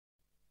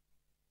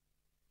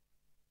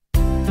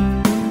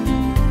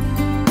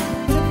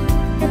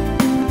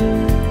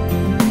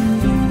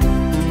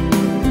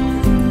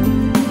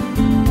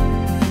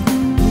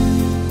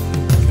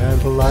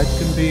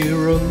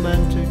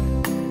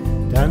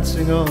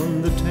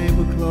on the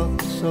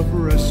tablecloths of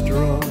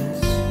restaurants,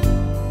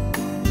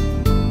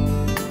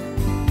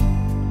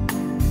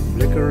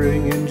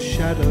 flickering in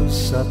shadows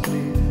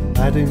subtly,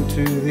 adding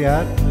to the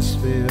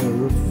atmosphere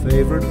of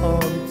favorite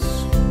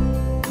haunts.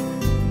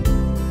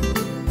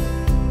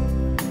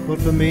 But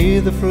for me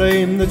the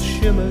flame that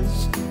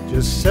shimmers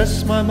just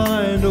sets my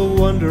mind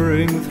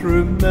a-wandering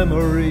through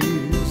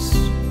memories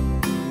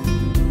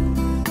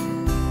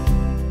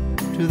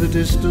to the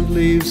distant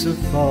leaves of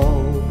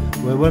fall,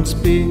 where once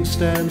being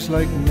stands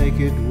like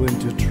naked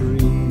winter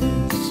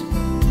trees.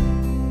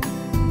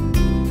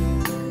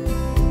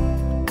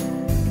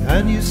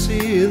 Can you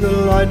see the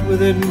light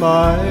within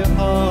my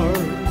heart,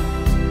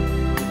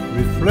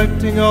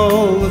 reflecting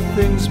all the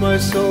things my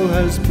soul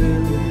has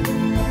been?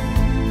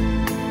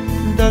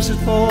 Does it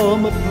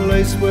form a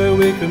place where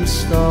we can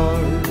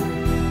start,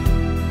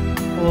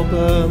 or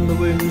burn the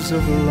wings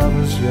of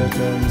lovers yet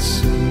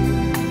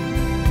unseen?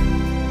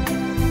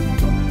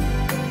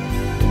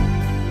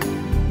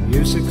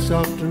 Music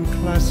soft and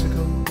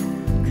classical,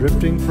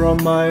 drifting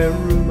from my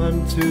room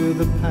unto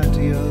the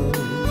patio,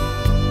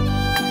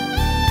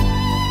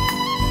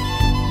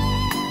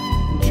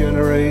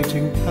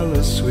 generating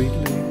color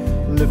sweetly,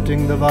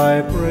 lifting the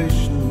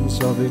vibrations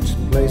of each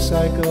place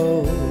I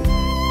go.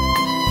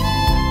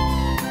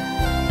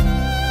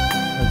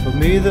 And for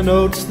me the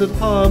notes that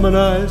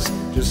harmonize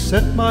just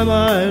set my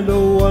mind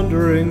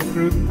a-wandering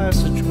through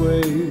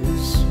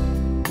passageways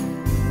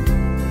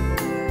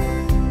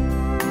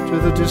to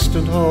the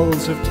distant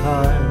halls of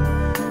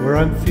time, where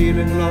I'm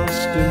feeling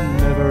lost in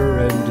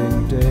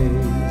never-ending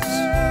days.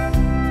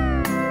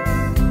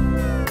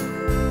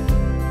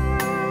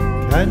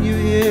 Can you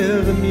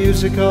hear the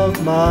music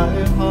of my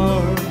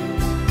heart,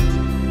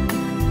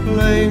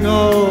 playing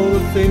all the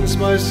things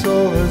my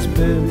soul has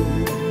been?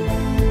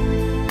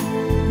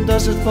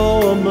 Does it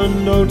form a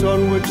note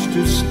on which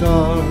to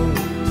start,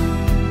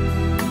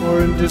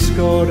 or in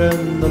discord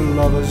end the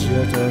lovers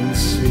yet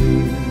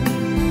unseen?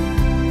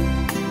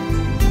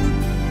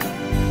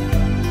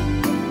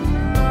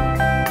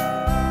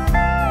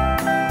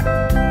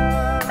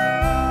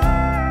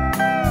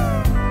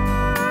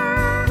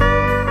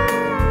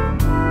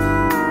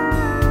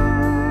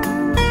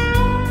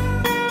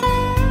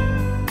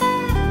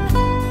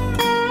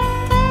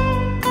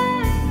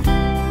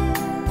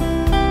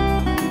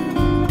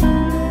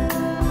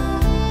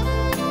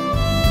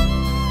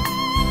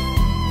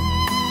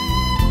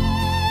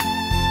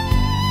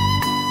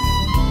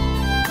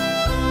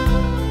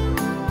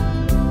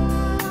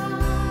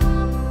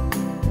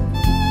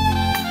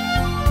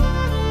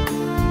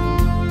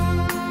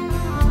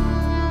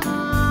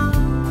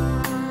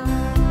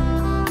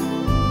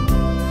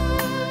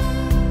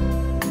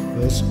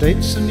 First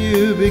dates and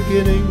new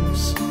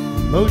beginnings,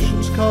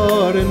 emotions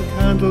caught in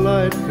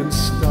candlelight can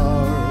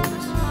start,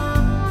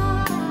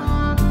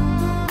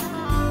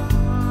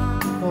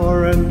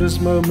 or end as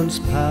moments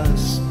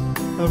pass,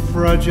 how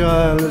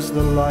fragile is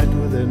the light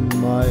within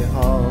my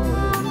heart.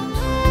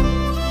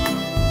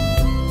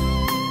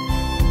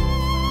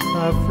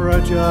 How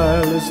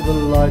fragile is the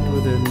light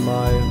within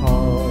my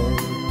heart.